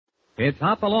It's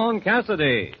Hopalong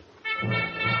Cassidy.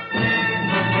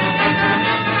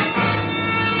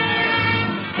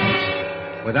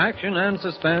 With action and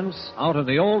suspense, out of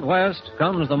the Old West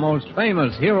comes the most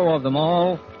famous hero of them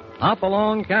all,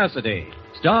 Hopalong Cassidy,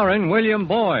 starring William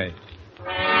Boyd.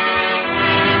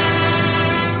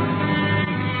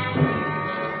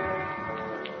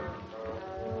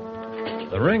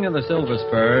 The Ring of the Silver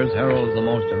Spurs heralds the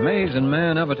most amazing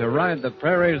man ever to ride the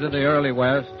prairies of the early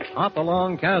West,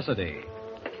 Hopalong Cassidy.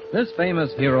 This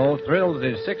famous hero thrills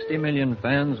his 60 million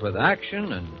fans with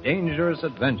action and dangerous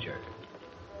adventure.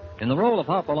 In the role of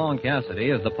Hopalong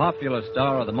Cassidy is the popular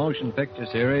star of the motion picture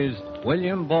series,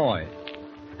 William Boyd.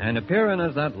 And appearing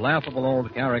as that laughable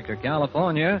old character,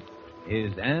 California,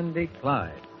 is Andy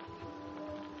Clyde.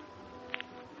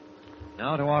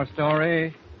 Now to our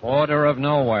story, Border of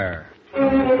Nowhere.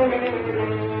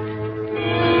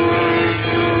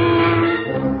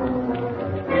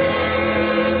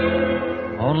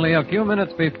 Only a few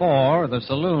minutes before, the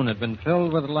saloon had been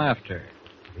filled with laughter.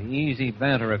 The easy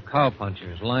banter of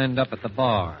cowpunchers lined up at the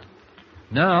bar.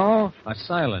 Now, a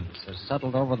silence has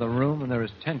settled over the room and there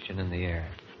is tension in the air.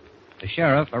 The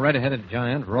sheriff, a red-headed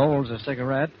giant, rolls a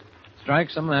cigarette,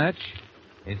 strikes a match,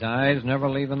 his eyes never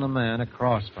leaving the man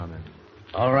across from him.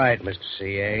 All right, Mr.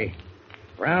 C.A.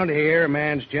 Around here, a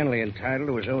man's generally entitled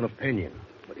to his own opinion,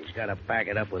 but he's got to back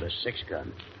it up with a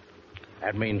six-gun.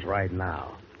 That means right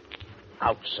now.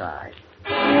 Outside.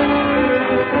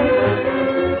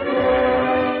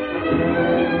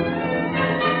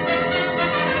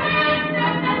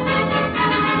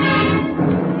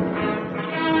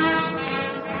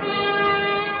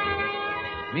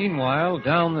 Meanwhile,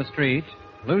 down the street,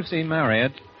 Lucy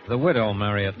Marriott, the widow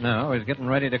Marriott now, is getting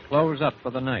ready to close up for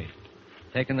the night,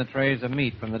 taking the trays of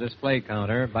meat from the display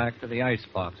counter back to the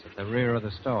icebox at the rear of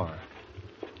the store.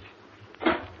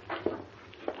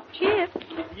 Chip,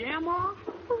 Yeah, Ma?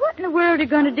 what in the world are you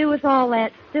going to do with all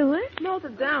that, Stewart? Melt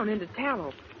it down into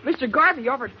tallow. Mr. Garvey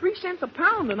offered 3 cents a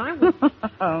pound, and I was...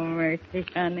 Oh, mercy,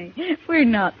 honey. We're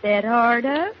not that hard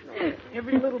up.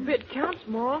 Every little bit counts,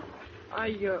 Ma.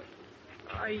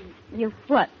 You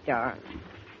what, darling?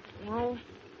 Well,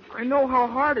 I know how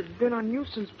hard it's been on you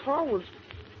since Pa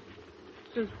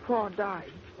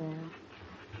died. Well,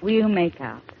 we'll make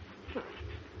out.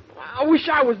 I wish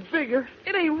I was bigger.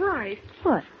 It ain't right.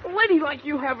 What? A lady like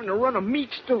you having to run a meat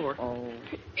store. Oh.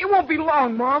 It won't be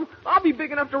long, Mom. I'll be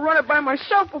big enough to run it by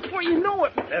myself before you know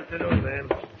it. Afternoon, ma'am.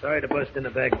 Sorry to bust in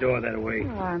the back door that way.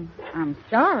 Well, I'm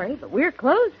sorry, but we're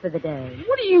closed for the day.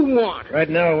 What do you want? Right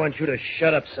now, I want you to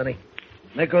shut up, Sonny.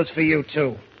 That goes for you,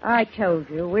 too. I told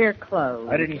you, we're closed.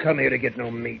 I didn't come here to get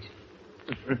no meat.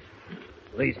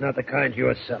 At least not the kind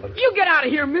you're selling. You get out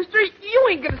of here, mister. You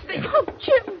ain't gonna stay. Oh,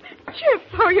 Chip,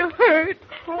 are you hurt?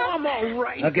 Oh, I'm all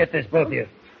right. Now get this, both of you.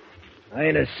 I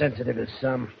ain't as sensitive as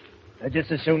some. I'd just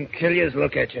as soon kill you as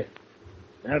look at you.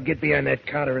 Now get behind that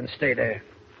counter and stay there.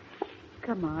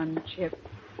 Come on, Chip.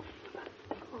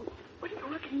 Oh, what do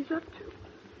you reckon he's up to?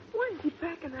 Why is he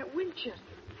packing that Winchester?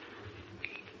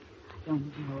 I don't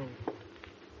know.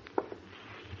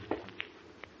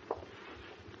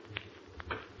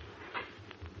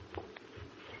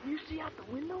 Can you see out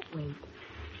the window? Wait.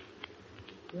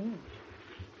 Yes.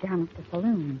 Down at the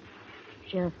saloon.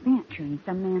 Sheriff Fancher and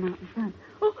some man out in front.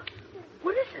 Oh,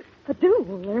 what is it? A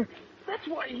duel. That's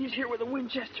why he's here with a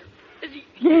Winchester. Is he...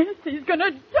 Yes, he's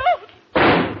gonna do.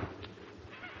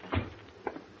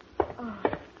 Oh,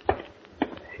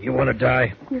 You want to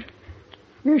die?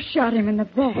 you shot him in the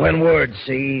back. One word,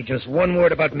 see? Just one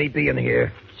word about me being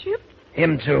here. Chip?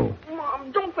 Him, too.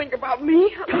 Mom, don't think about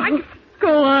me.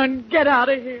 Go on, get out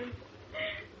of here.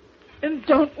 And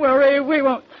don't worry, we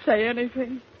won't say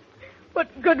anything. What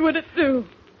good would it do?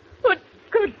 What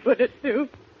good would it do?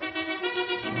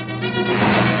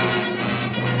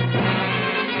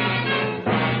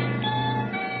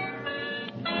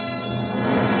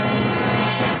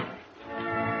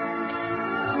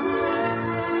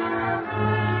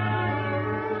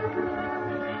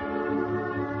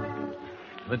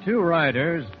 The two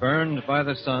riders, burned by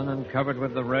the sun and covered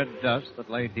with the red dust that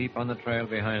lay deep on the trail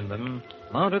behind them,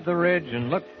 mounted the ridge and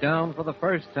looked down for the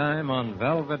first time on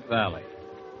Velvet Valley,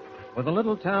 with the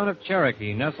little town of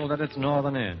Cherokee nestled at its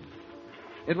northern end.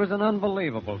 It was an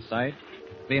unbelievable sight.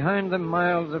 Behind them,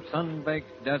 miles of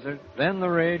sun-baked desert, then the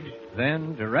ridge,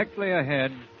 then, directly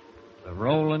ahead, the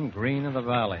rolling green of the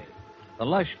valley, the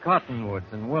lush cottonwoods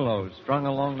and willows strung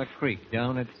along the creek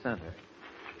down its center.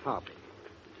 Hoppy.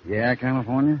 Yeah,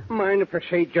 California? Mind if I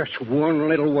say just one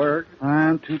little word?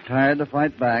 I'm too tired to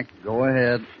fight back. Go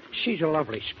ahead. She's a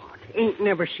lovely spot. Ain't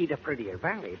never seen a prettier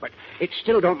valley, but it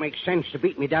still don't make sense to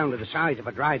beat me down to the size of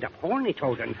a dried-up horny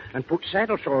toad and put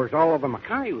saddle sores all over my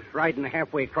cayuse riding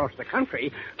halfway across the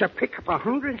country to pick up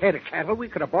 100 head of cattle we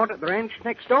could have bought at the ranch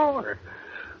next door.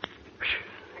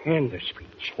 End of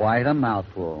speech. Quite a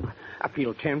mouthful. I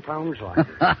feel 10 pounds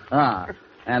lighter.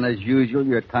 And as usual,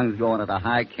 your tongue's going at a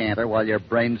high canter while your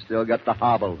brain's still got the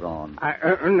hobbles on.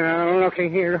 Now, looky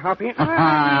here, Hoppy.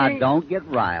 Don't get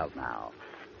riled now.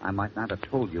 I might not have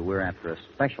told you we're after a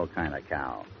special kind of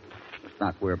cow. The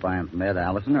stock we're buying from Ed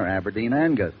Allison are Aberdeen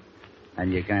Angus.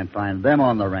 And you can't find them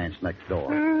on the ranch next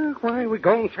door. Why are we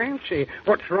going fancy?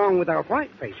 What's wrong with our white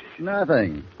faces?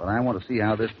 Nothing. But I want to see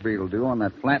how this breed will do on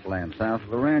that flatland south of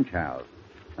the ranch house.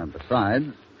 And besides...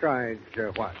 Tried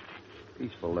what?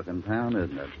 Peaceful-looking town,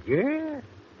 isn't it? Yeah.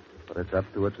 But it's up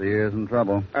to its ears in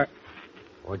trouble.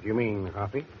 What do you mean,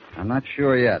 Hoppy? I'm not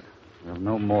sure yet. We'll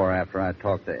know more after I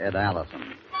talk to Ed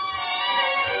Allison.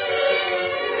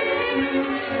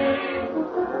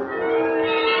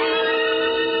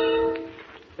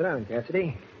 Sit down,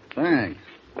 Cassidy. Thanks.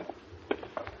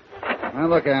 Now,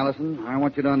 look, Allison, I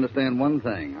want you to understand one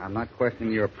thing. I'm not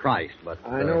questioning your price, but...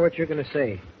 I know what you're going to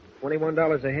say.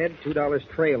 $21 a head, $2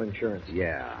 trail insurance.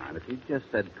 Yeah, and if you just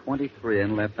said 23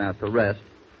 and left out the rest,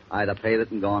 I'd have paid it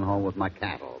and gone home with my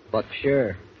cattle. But...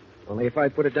 Sure. Only if I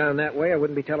put it down that way, I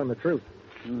wouldn't be telling the truth.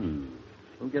 Who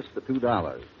gets the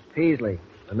 $2? Peasley,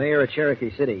 the mayor of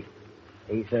Cherokee City.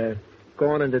 He's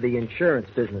gone into the insurance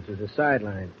business as a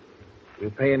sideline. You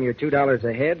pay him your $2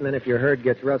 a head, and then if your herd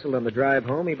gets rustled on the drive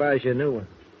home, he buys you a new one.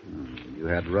 You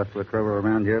had rustler trouble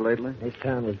around here lately? This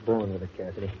town was born with it,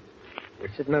 Cassidy. We're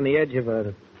sitting on the edge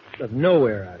of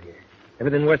nowhere out here.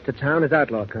 Everything west of town is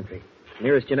outlaw country. The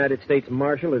nearest United States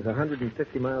Marshal is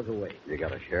 150 miles away. You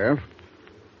got a sheriff?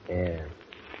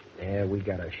 Yeah, we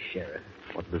got a sheriff.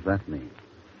 What does that mean?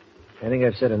 I think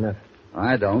I've said enough.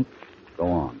 I don't. Go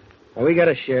on. Well, we got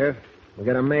a sheriff. We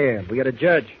got a mayor. We got a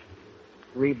judge.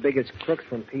 3 biggest crooks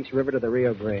from Peace River to the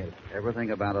Rio Grande. Ever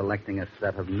think about electing a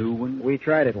set of new ones? We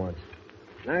tried it once.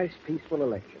 Nice, peaceful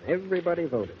election. Everybody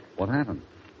voted. What happened?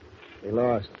 We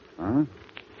lost. Huh?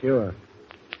 Sure.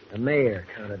 The mayor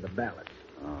counted the ballots.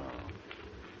 Oh.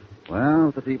 Well,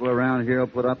 if the people around here will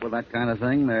put up with that kind of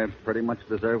thing, they pretty much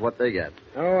deserve what they get.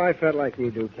 Oh, I felt like you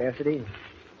do, Cassidy.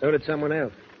 So did someone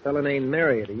else. A fellow named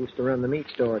Marriott who used to run the meat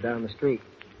store down the street.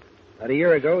 About a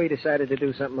year ago, he decided to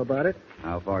do something about it.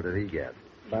 How far did he get?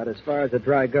 About as far as the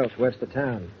Dry Gulch west of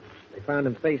town. They found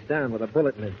him face down with a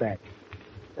bullet in his back.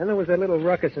 Then there was a little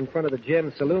ruckus in front of the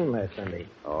Gem Saloon last Sunday.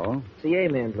 Oh? CA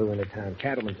man blew into town,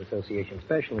 Cattlemen's Association,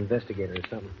 special investigator or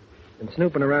something. Been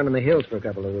snooping around in the hills for a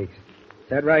couple of weeks.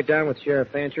 Sat right down with Sheriff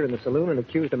Fancher in the saloon and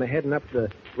accused him of heading up the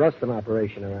rustling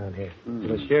operation around here.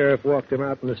 The sheriff walked him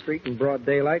out in the street in broad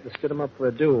daylight and stood him up for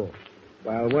a duel,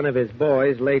 while one of his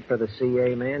boys laid for the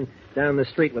CA man down the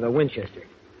street with a Winchester.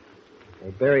 They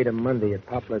buried him Monday at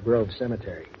Poplar Grove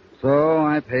Cemetery. So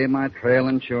I pay my trail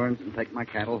insurance and take my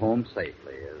cattle home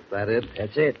safely. Is that it?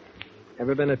 That's it.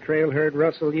 Never been a trail herd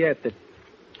rustled yet that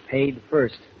paid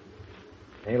first.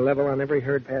 They level on every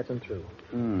herd passing through.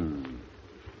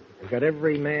 They've got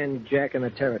every man jack in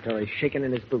the territory shaking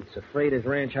in his boots, afraid his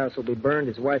ranch house will be burned,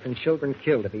 his wife and children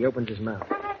killed if he opens his mouth.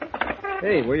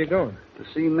 Hey, where you going? To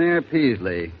see Mayor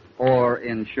Peasley, or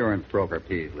insurance broker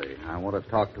Peasley. I want to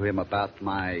talk to him about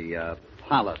my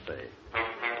policy.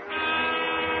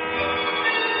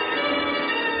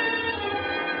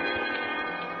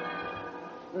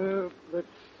 Let's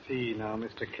see now,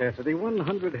 Mr. Cassidy.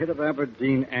 100 head of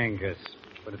Aberdeen Angus.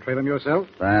 For the trail them yourself?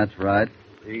 That's right.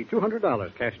 The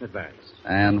 $200 cash in advance.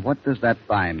 And what does that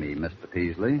buy me, Mr.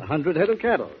 Peasley? 100 head of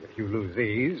cattle. If you lose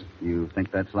these. You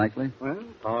think that's likely? Well,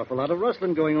 powerful lot of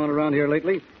rustling going on around here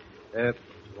lately. You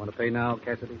want to pay now,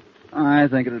 Cassidy? I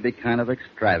think it'd be kind of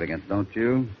extravagant, don't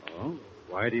you? Oh,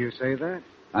 why do you say that?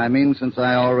 I mean, since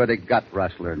I already got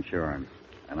rustler insurance.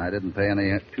 And I didn't pay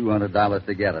any $200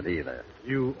 to get it either.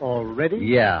 You already?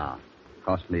 Yeah.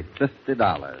 Cost me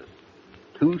 $50.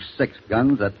 2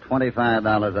 6-guns at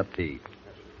 $25 apiece.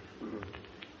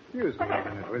 Excuse me a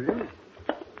minute, will you?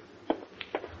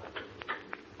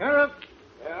 Sheriff?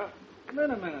 Yeah? Come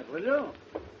in a minute, will you?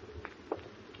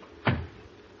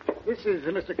 This is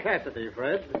Mr. Cassidy,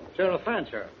 Fred. Sheriff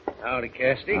Fancher. Howdy,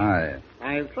 Cassidy. Hi.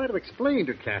 I've tried to explain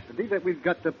to Cassidy that we've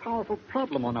got a powerful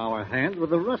problem on our hands with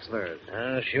the rustlers.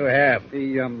 Sure have.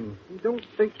 We don't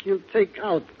think you'll take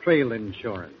out trail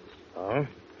insurance. Oh?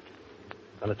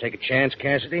 Gonna take a chance,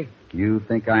 Cassidy? You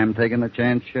think I'm taking a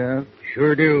chance, Sheriff?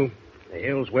 Sure do. The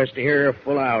hills west of here are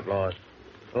full of outlaws.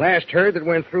 The last herd that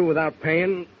went through without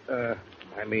paying,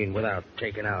 without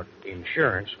taking out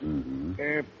insurance,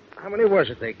 How many was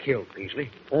it they killed, Peasley?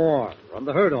 4. Run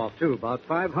the herd off, too. About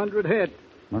 500 head.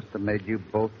 Must have made you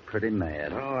both pretty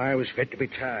mad. Oh, I was fit to be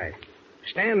tied.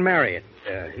 Stan Marriott,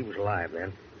 he was alive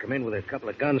then, come in with a couple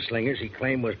of gunslingers he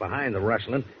claimed was behind the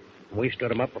rustling, and we stood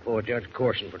him up before Judge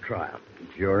Corson for trial.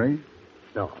 Jury?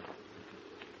 No.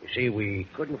 You see, we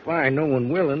couldn't find no one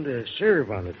willing to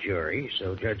serve on the jury,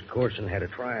 so Judge Corson had to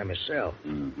try him himself.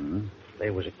 Mm-hmm.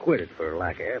 They was acquitted for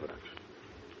lack of evidence.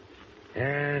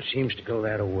 It seems to go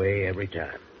that way every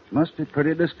time. Must be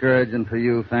pretty discouraging for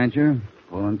you, Fancher.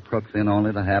 Pulling crooks in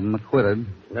only to have them acquitted.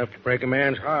 Enough to break a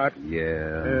man's heart.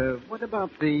 Yeah. What about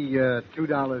the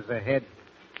 $2 a head?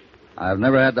 I've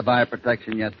never had to buy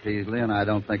protection yet, Peasley, and I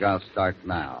don't think I'll start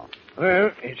now.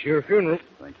 Well, it's your funeral.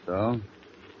 Think so?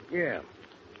 Yeah.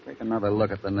 Take another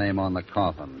look at the name on the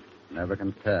coffin. Never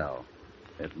can tell.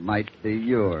 It might be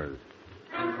yours.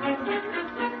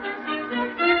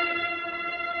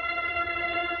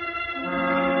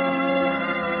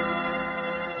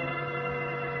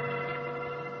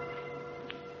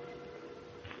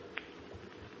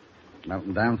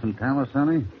 Melting down some tallow,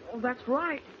 Sonny? Oh, that's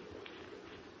right.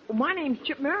 Well, my name's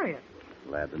Chip Marriott.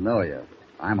 Glad to know you.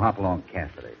 I'm Hopalong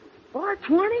Cassidy.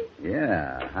 R20?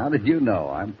 Yeah. How did you know?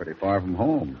 I'm pretty far from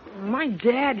home. My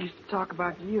dad used to talk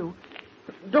about you.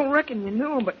 Don't reckon you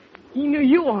knew him, but he knew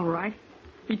you all right.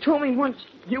 He told me once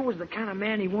you was the kind of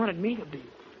man he wanted me to be.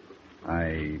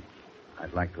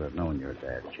 I'd like to have known your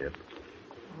dad, Chip.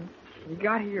 You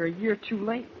got here a year too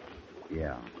late.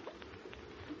 Yeah.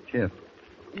 Chip,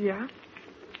 Yeah?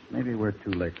 maybe we're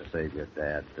too late to save your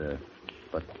dad,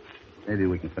 but maybe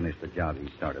we can finish the job he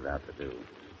started out to do.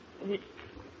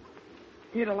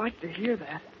 He'd have liked to hear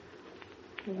that.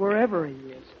 Wherever he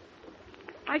is.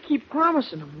 I keep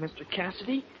promising him, Mr.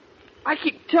 Cassidy. I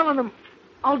keep telling him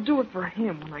I'll do it for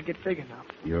him when I get big enough.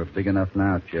 You're big enough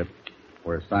now, Chip,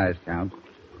 where size counts.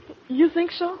 You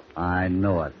think so? I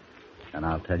know it. And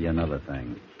I'll tell you another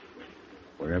thing.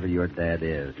 Wherever your dad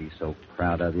is, he's so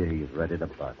proud of you, he's ready to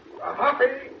bust. Hoppy!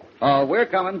 Oh, we're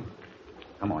coming.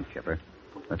 Come on, Chipper.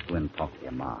 Let's go in and talk to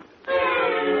your ma.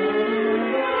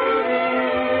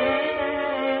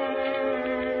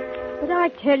 But I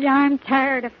tell you, I'm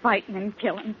tired of fighting and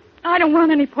killing. I don't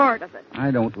want any part of it.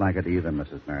 I don't like it either,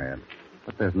 Mrs. Marriott.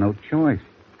 But there's no choice.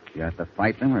 You have to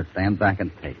fight them or stand back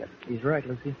and take it. He's right,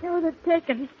 Lucy. Oh, they're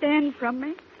taking Stan from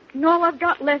me. And all I've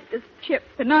got left is Chip,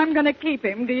 and I'm going to keep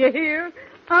him. Do you hear?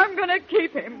 I'm going to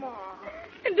keep him.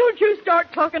 And don't you start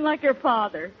talking like your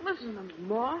father. Listen to me,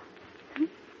 Ma.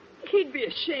 He'd be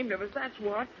ashamed of us, that's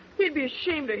what. He'd be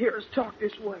ashamed to hear us talk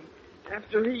this way.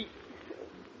 After he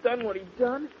done what he'd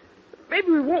done. Maybe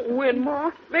we won't win,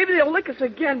 Ma. Maybe they'll lick us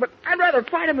again, but I'd rather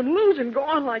fight him and lose than go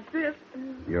on like this.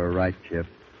 You're right, Chip.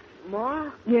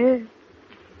 Ma, Yes.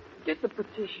 get the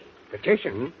petition.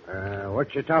 Petition?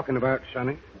 What you talking about,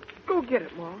 Sonny? Go get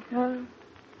it, Ma.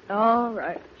 All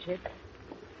right, Chip.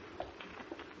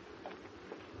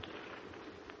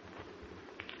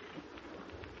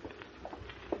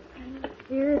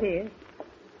 Here it is.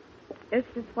 This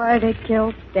is why they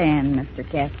killed Stan, Mr.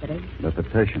 Cassidy. The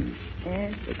petition.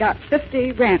 Yes, we got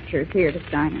 50 ranchers here to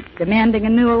sign it, demanding a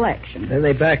new election. Then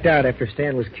they backed out after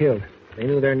Stan was killed. They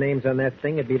knew their names on that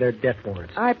thing. It'd be their death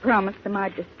warrants. I promised them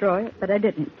I'd destroy it, but I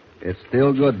didn't. It's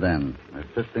still good, then. There's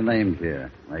 50 names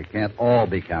here. They can't all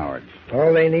be cowards.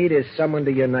 All they need is someone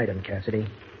to unite them, Cassidy.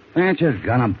 Ranchers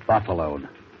gun 'em buffaloed.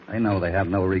 They know they have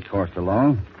no recourse to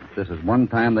law. This is one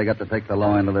time they got to take the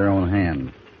law into their own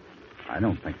hands. I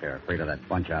don't think they're afraid of that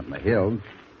bunch out in the hills.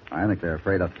 I think they're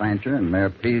afraid of Fancher and Mayor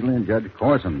Peasley and Judge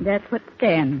Corson. That's what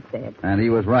Stan said. And he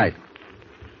was right.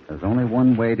 There's only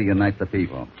one way to unite the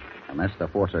people, and that's to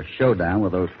force a showdown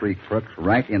with those three crooks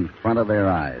right in front of their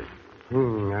eyes.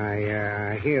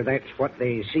 I hear that's what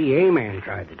the CA man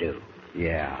tried to do.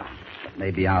 Yeah, but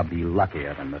maybe I'll be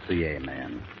luckier than the CA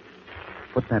man.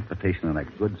 Put that petition in a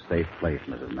good, safe place,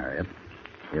 Mrs. Marriott.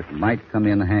 It might come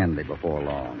in handy before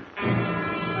long.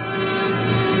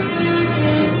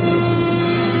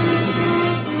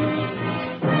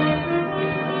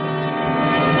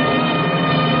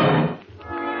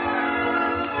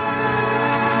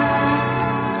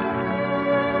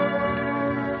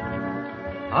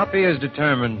 Hoppy is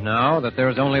determined now that there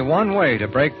is only one way to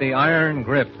break the iron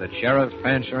grip that Sheriff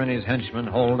Fancher and his henchmen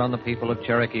hold on the people of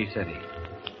Cherokee City.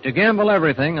 To gamble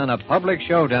everything on a public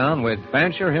showdown with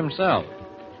Fancher himself.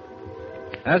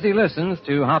 As he listens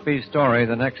to Hoppy's story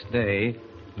the next day,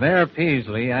 Mayor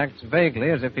Peasley acts vaguely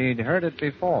as if he'd heard it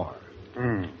before.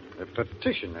 A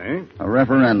petition, eh? A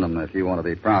referendum, if you want to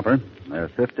be proper. There are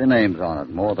 50 names on it,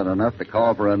 more than enough to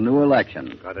call for a new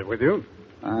election. Got it with you?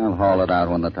 I'll haul it out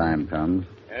when the time comes.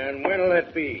 And when'll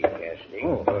that be, Cassidy?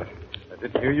 Oh,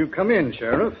 Didn't hear you come in,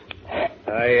 Sheriff.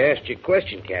 I asked you a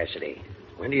question, Cassidy.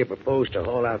 When do you propose to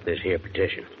haul out this here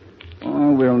petition?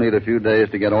 Oh, we'll need a few days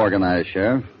to get organized,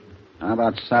 Sheriff. How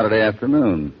about Saturday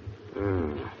afternoon?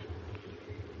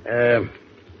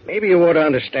 Maybe you ought to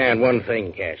understand one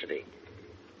thing, Cassidy.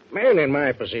 Man in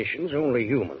my position's only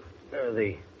human.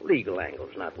 The legal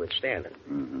angles notwithstanding.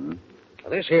 Mm-hmm.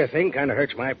 Well, this here thing kind of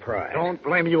hurts my pride. Don't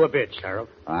blame you a bit, Sheriff.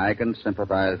 I can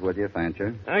sympathize with you,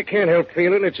 Fancher. I can't help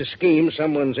feeling it's a scheme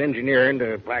someone's engineering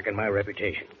to blacken my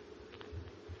reputation.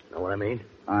 Know what I mean?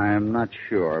 I'm not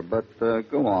sure, but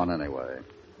go on anyway.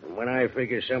 And when I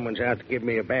figure someone's out to give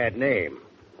me a bad name,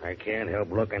 I can't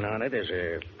help looking on it as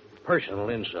a personal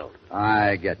insult.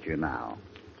 I get you now.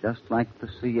 Just like the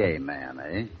CA man,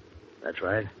 eh? That's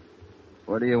right.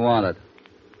 Where do you want it?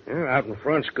 Out in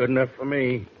front's good enough for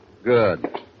me. Good.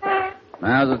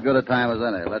 Now's as good a time as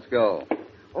any. Let's go.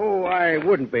 Oh, I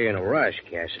wouldn't be in a rush,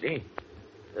 Cassidy.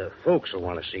 The folks will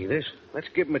want to see this. Let's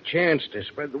give them a chance to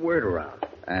spread the word around.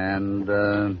 And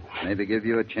maybe give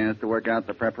you a chance to work out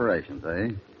the preparations,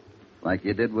 eh? Like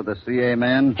you did with the CA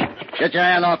man? Get your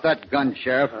hand off that gun,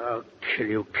 Sheriff. I'll kill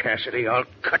you, Cassidy. I'll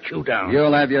cut you down.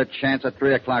 You'll have your chance at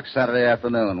 3 o'clock Saturday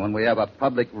afternoon when we have a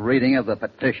public reading of the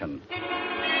petition.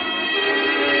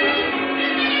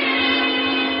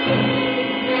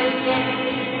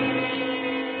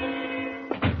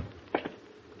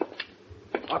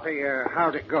 Hoppy,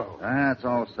 how'd it go? That's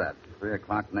all set. 3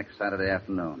 o'clock next Saturday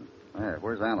afternoon. There,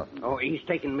 where's Allison? Oh, he's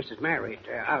taking Mrs. Marriott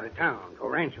out of town to a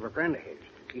ranch of a friend of his.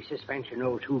 He says Fancher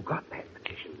knows who got that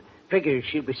petition. Figures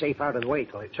she'll be safe out of the way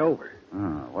till it's over.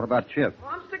 Oh, what about Chip?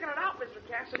 Well, I'm sticking it out, Mr.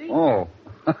 Cassidy. Oh,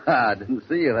 I didn't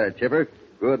see you there, Chipper.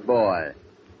 Good boy.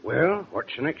 Well,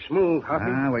 what's the next move,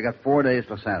 Hoppy? We got 4 days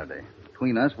till Saturday.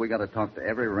 Between us, we got to talk to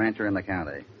every rancher in the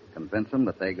county. Convince them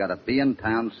that they got to be in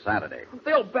town Saturday.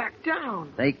 They'll back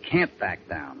down. They can't back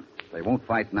down. If they won't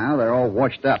fight now, they're all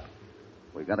washed up.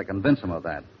 We've got to convince them of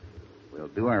that. We'll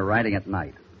do our riding at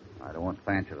night. I don't want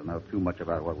Fancher to know too much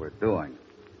about what we're doing.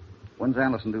 When's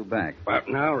Allison due back? About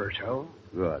an hour or so.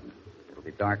 Good. It'll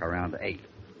be dark around 8.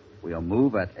 We'll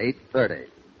move at 8:30.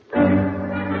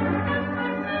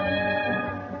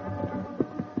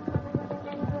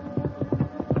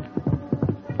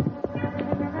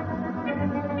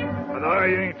 But I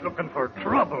ain't looking for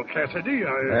trouble, Cassidy.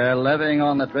 They're levying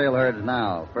on the trail herds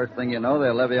now. First thing you know,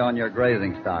 they'll levy on your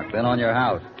grazing stock, then on your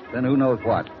house, then who knows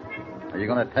what. Are you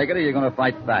going to take it or are you going to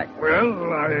fight back? Well,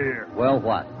 Well,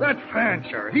 what? That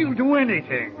Fancher, he'll do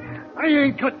anything. I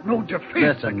ain't got no defense.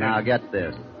 Listen, now, get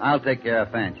this. I'll take care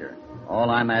of Fancher. All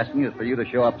I'm asking is for you to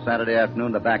show up Saturday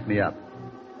afternoon to back me up.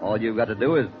 All you've got to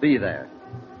do is be there.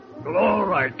 Well, all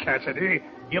right, Cassidy.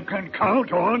 You can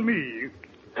count on me.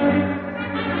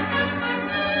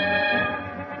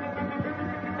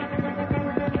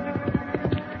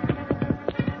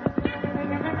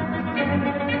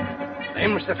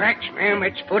 Them's the facts, ma'am.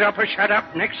 It's put up or shut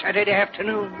up next Saturday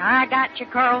afternoon. I got you,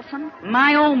 Carlson.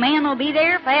 My old man will be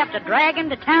there if I have to drag him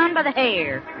to town by the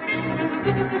hair.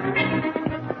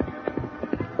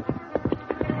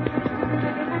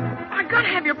 I gotta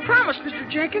have your promise, Mr.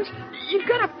 Jenkins. You've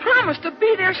got to promise to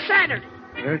be there Saturday.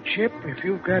 Well, Chip, if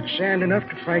you've got sand enough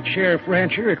to fight Sheriff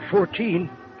Rancher at 14,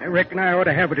 I reckon I ought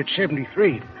to have it at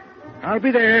 73. I'll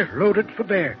be there, loaded for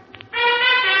bear.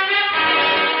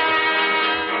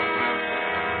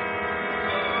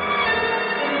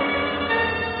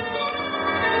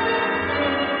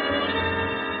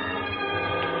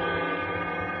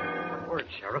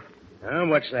 Sheriff.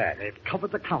 What's that? They've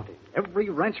covered the county. Every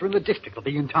rancher in the district will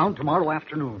be in town tomorrow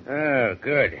afternoon. Oh,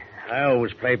 good. I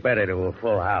always play better to a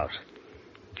full house.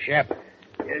 Shep.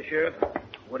 Yes, Sheriff?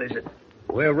 What is it?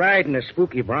 We're riding a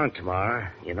spooky bronc tomorrow.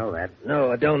 You know that.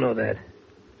 No, I don't know that.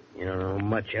 You don't know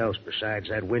much else besides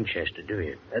that Winchester, do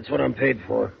you? That's what I'm paid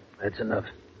for. That's enough.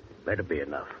 Better be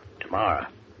enough. Tomorrow.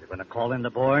 You going to call in the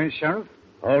boys, Sheriff?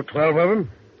 All 12 of them?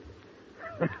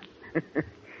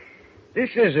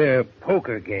 This is a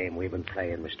poker game we've been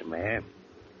playing, Mr. Mayor.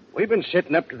 We've been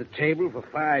sitting up to the table for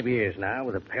 5 years now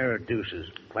with a pair of deuces,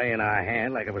 playing our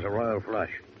hand like it was a royal flush.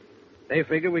 They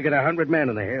figure we got 100 men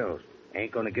in the hills.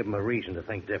 Ain't going to give them a reason to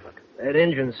think different. That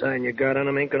engine sign you got on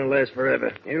them ain't going to last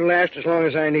forever. It'll last as long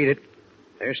as I need it.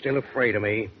 They're still afraid of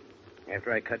me.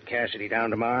 After I cut Cassidy down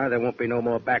tomorrow, there won't be no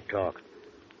more back talk.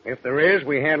 If there is,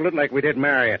 we handle it like we did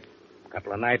Marriott. A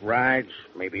couple of night rides,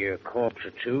 maybe a corpse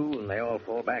or two, and they all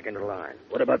fall back into line.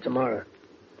 What about tomorrow?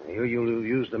 You'll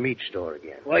use the meat store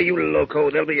again. Why, you loco,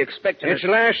 they'll be expecting It's the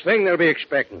last thing they'll be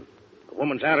expecting. The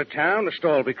woman's out of town, the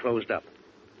store will be closed up.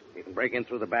 You can break in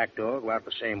through the back door, go out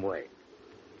the same way.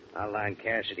 I'll line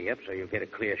Cassidy up so you'll get a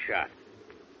clear shot.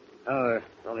 Oh,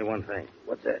 only one thing.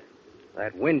 What's that?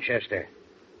 That Winchester.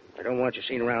 I don't want you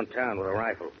seen around town with a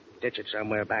rifle. Ditch it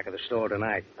somewhere back of the store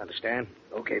tonight. Understand?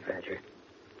 Okay, Fancher.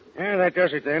 Yeah, that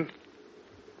does it then.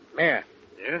 Mayor.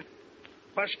 Yeah?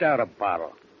 Bust out a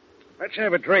bottle. Let's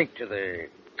have a drink to the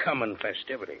coming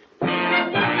festivities.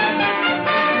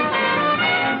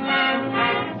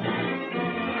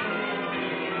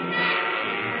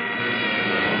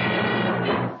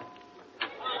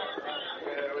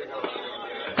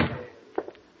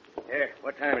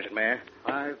 What time is it, Mayor?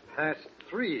 3:05.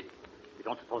 You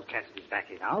don't suppose Cassidy's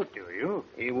backing out, do you?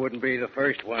 He wouldn't be the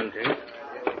first one to.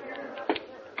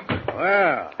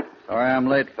 Well, Sorry I'm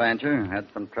late, Fancher. Had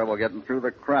some trouble getting through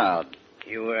the crowd.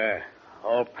 you,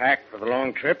 all packed for the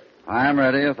long trip? I'm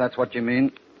ready, if that's what you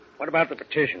mean. What about the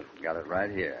petition? Got it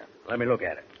right here. Let me look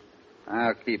at it.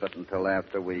 I'll keep it until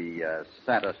after we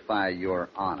satisfy your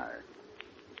honor.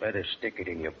 Better stick it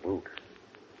in your boot.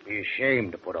 Be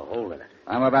ashamed to put a hole in it.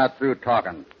 I'm about through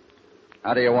talking.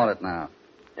 How do you want it now?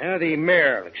 Now, the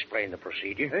mayor will explain the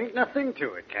procedure. Ain't nothing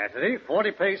to it, Cassidy.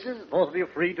 40 paces, both of you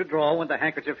free to draw when the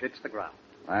handkerchief hits the ground.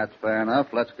 That's fair enough.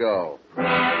 Let's go. There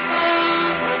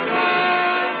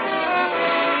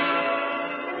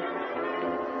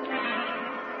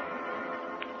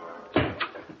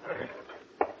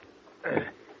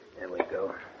we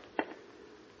go.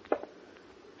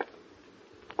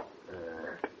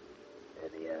 There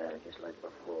they are, just like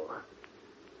before.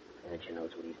 Fancher knows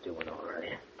what he's doing, all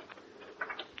right.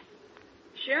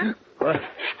 Shep?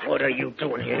 What are you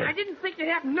doing here? I didn't think you'd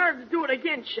have nerve to do it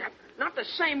again, Shep. Not the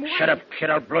same way. Shut up, kid.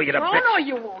 I'll blow you to Oh, bits. no,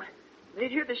 you won't. They'd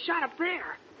hear the shot up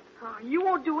there. You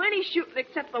won't do any shooting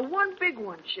except the one big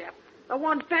one, Shep. The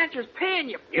one Fancher's paying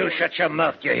you for. You shut your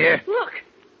mouth, you hear? Look,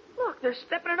 they're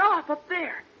stepping it off up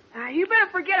there. You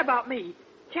better forget about me.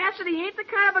 Cassidy ain't the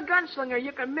kind of a gunslinger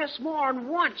you can miss more than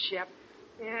once, Shep.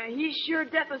 Yeah, he's sure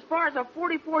death as far as a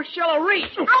 44 shell will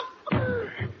reach. Ow!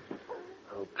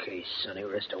 Okay, Sonny,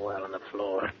 rest a while on the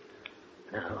floor.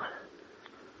 Now.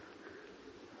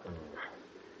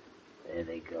 There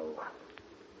they go.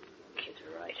 Kid's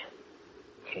right.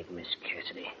 Can't miss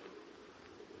Cassidy.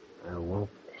 I won't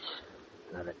miss.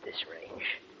 Not at this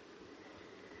range.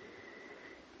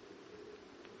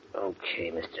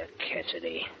 Okay, Mr.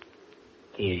 Cassidy.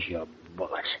 Here's your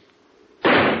bullet.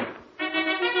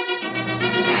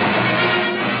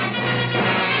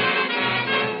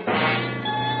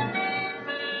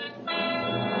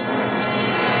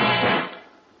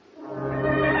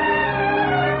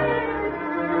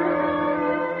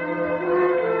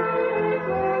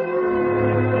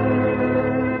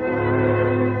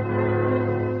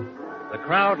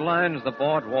 Lines the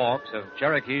boardwalks of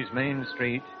Cherokee's main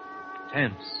street,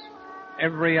 tense.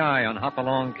 Every eye on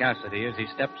Hopalong Cassidy as he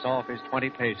steps off his 20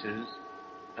 paces,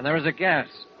 and there is a gasp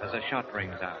as a shot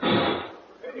rings out.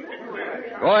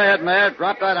 Go ahead, Mayor.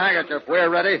 Drop that handkerchief. We're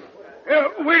ready.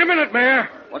 Wait a minute, Mayor.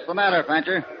 What's the matter,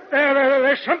 Fancher?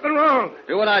 There's something wrong.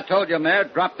 Do what I told you, Mayor.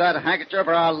 Drop that handkerchief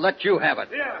or I'll let you have it.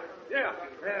 Yeah.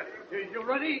 You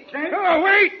ready, Kent? Oh,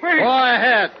 wait. Go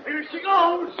ahead. Here she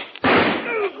goes.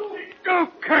 No,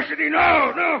 Cassidy,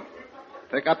 no.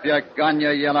 Pick up your gun, you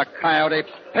yellow coyote.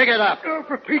 Pick it up. Oh,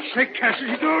 for Pete's sake,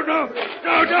 Cassidy, no.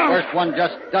 First one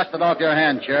just dusted off your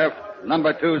hand, Sheriff.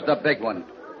 Number 2's the big one.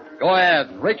 Go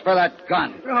ahead. Reach for that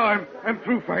gun. No, I'm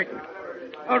through fighting.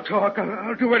 I'll talk.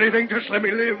 I'll do anything. Just let me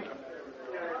live.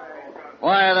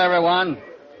 Quiet, everyone.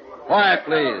 Quiet,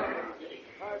 please.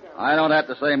 I don't have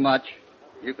to say much.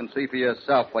 You can see for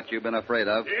yourself what you've been afraid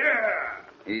of. Yeah.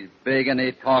 He's big and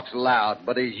he talks loud,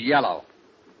 but he's yellow.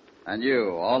 And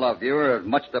you, all of you, are as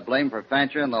much to blame for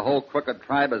Fancher and the whole crooked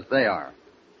tribe as they are.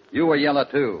 You were yellow,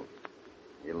 too.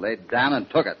 You laid down and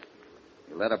took it.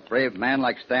 You let a brave man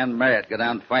like Stan Merritt go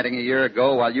down fighting a year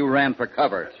ago while you ran for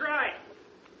cover. That's right.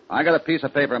 I got a piece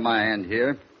of paper in my hand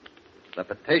here. The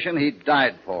petition he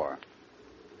died for.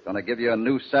 It's going to give you a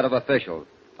new set of officials.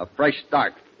 A fresh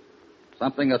start.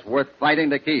 Something that's worth fighting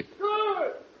to keep.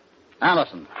 Good.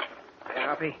 Allison.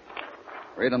 Copy.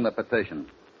 Read him the petition.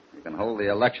 You can hold the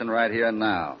election right here and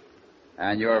now.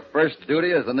 And your first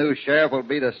duty as the new sheriff will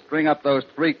be to string up those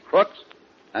 3 crooks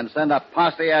and send a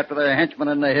posse after their henchmen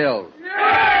in the hills. Yeah?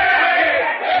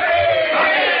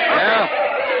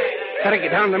 Gotta get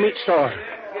down to the meat store.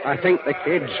 I think the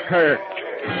kid's hurt.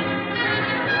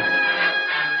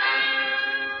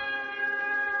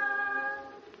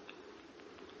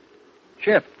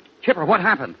 Chipper, what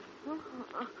happened?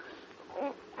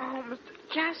 Oh, Mr.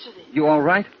 Cassidy. You all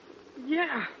right?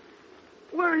 Yeah.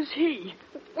 Where is he?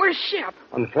 Where's Shep?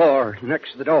 On the floor,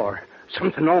 next to the door.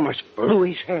 Something almost blew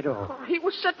his head off. Oh, he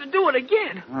was set to do it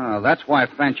again. Oh, that's why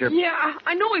Fancher... Yeah,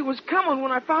 I know he was coming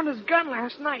when I found his gun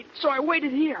last night, so I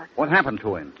waited here. What happened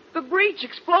to him? The breech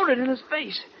exploded in his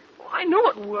face. I knew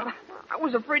it would. I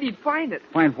was afraid he'd find it.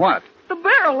 Find what? The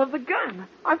barrel of the gun.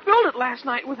 I filled it last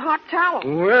night with hot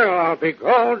tallow. Well, I'll be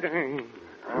golden.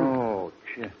 Oh,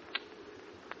 Chip.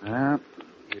 Well,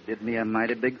 you did me a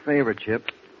mighty big favor, Chip.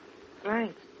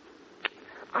 Thanks.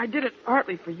 I did it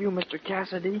partly for you, Mr.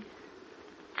 Cassidy,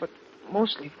 but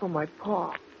mostly for my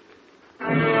pa.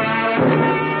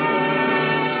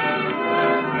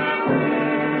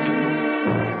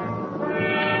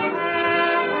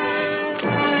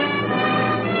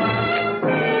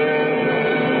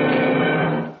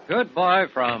 Goodbye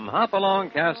from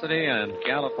Hopalong Cassidy and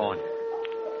California.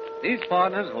 These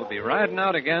partners will be riding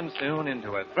out again soon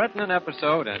into a threatening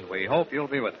episode, and we hope you'll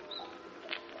be with us.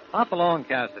 Hopalong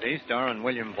Cassidy, starring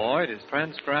William Boyd, is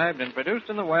transcribed and produced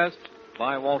in the West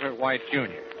by Walter White,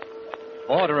 Jr.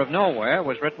 Border of Nowhere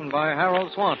was written by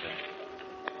Harold Swanton.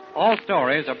 All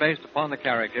stories are based upon the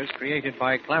characters created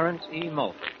by Clarence E.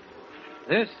 Moulton.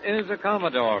 This is a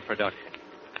Commodore production.